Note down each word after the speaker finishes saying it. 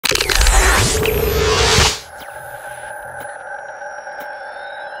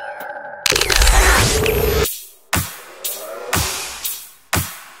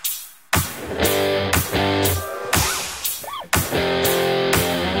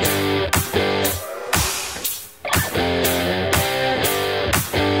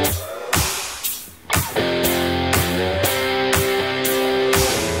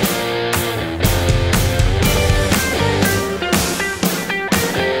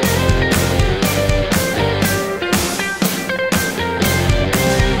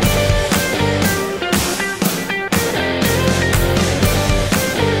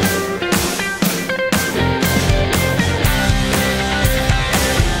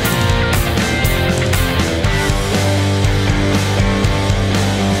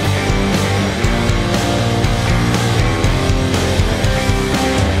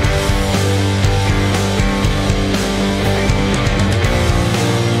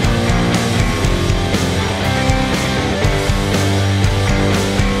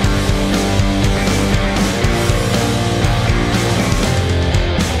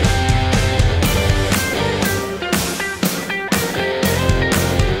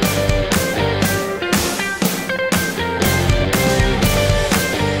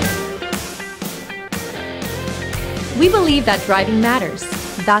We believe that driving matters.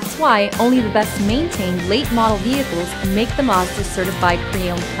 That's why only the best maintained late model vehicles make the Mazda certified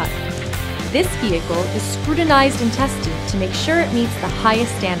pre-owned cut. This vehicle is scrutinized and tested to make sure it meets the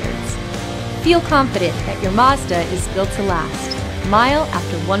highest standards. Feel confident that your Mazda is built to last, mile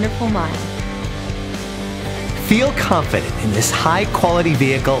after wonderful mile. Feel confident in this high-quality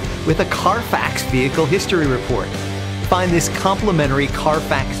vehicle with a Carfax Vehicle History Report. Find this complimentary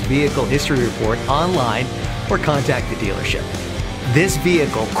Carfax Vehicle History Report online or contact the dealership. This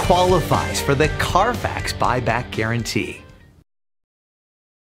vehicle qualifies for the Carfax Buyback Guarantee.